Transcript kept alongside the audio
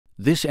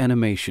This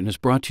animation is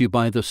brought to you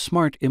by the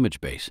Smart Image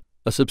Base,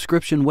 a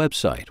subscription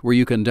website where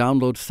you can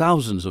download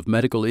thousands of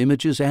medical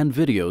images and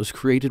videos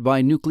created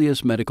by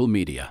Nucleus Medical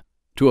Media.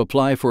 To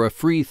apply for a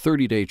free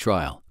 30-day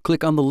trial,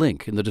 click on the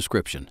link in the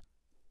description.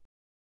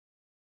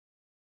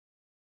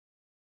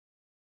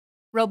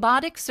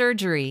 Robotic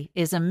surgery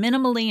is a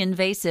minimally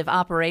invasive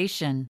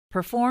operation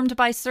performed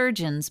by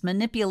surgeons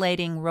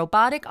manipulating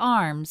robotic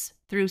arms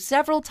through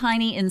several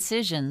tiny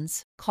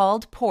incisions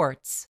called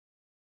ports.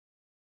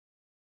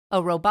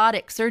 A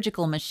robotic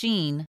surgical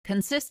machine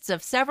consists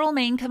of several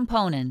main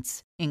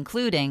components,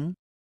 including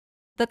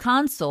the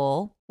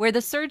console, where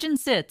the surgeon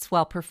sits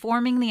while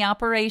performing the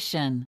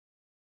operation,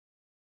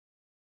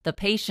 the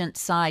patient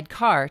side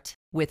cart,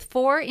 with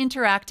 4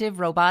 interactive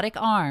robotic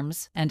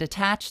arms and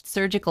attached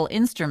surgical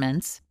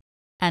instruments,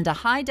 and a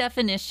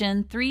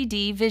high-definition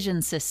 3D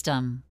vision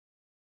system.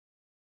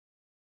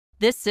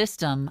 This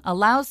system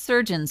allows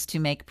surgeons to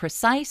make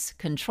precise,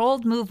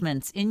 controlled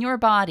movements in your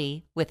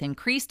body with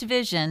increased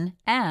vision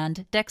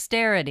and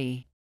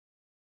dexterity.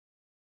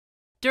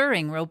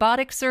 During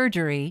robotic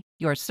surgery,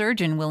 your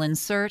surgeon will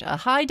insert a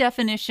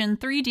high-definition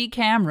 3D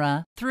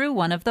camera through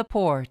one of the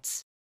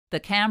ports. The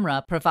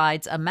camera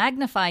provides a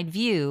magnified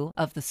view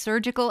of the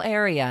surgical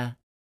area.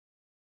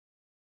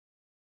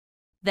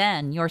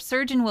 Then, your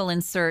surgeon will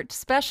insert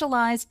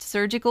specialized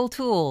surgical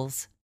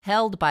tools,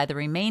 held by the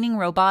remaining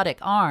robotic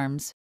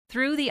arms,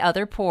 through the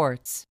other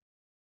ports.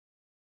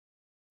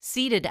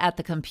 Seated at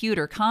the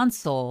computer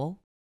console,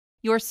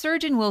 your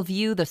surgeon will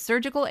view the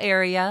surgical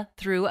area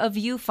through a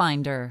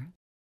viewfinder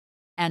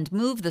and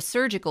move the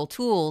surgical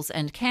tools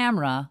and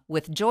camera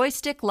with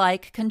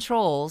joystick-like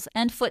controls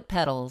and foot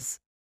pedals.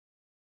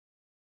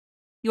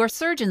 Your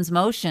surgeon's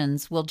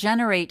motions will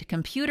generate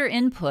computer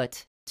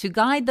input to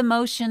guide the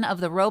motion of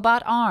the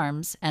robot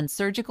arms and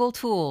surgical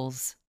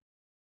tools.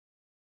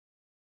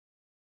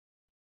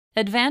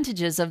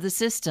 Advantages of the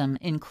system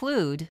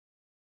include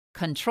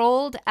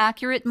controlled,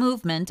 accurate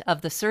movement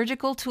of the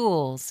surgical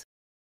tools,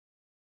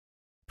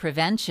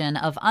 prevention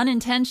of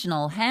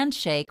unintentional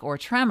handshake or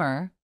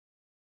tremor,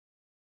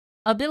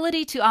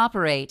 ability to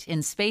operate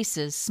in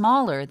spaces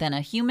smaller than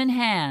a human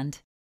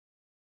hand,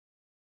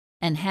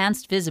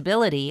 enhanced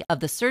visibility of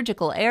the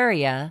surgical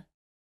area,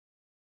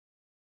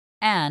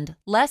 and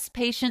less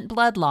patient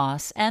blood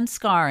loss and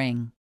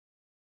scarring.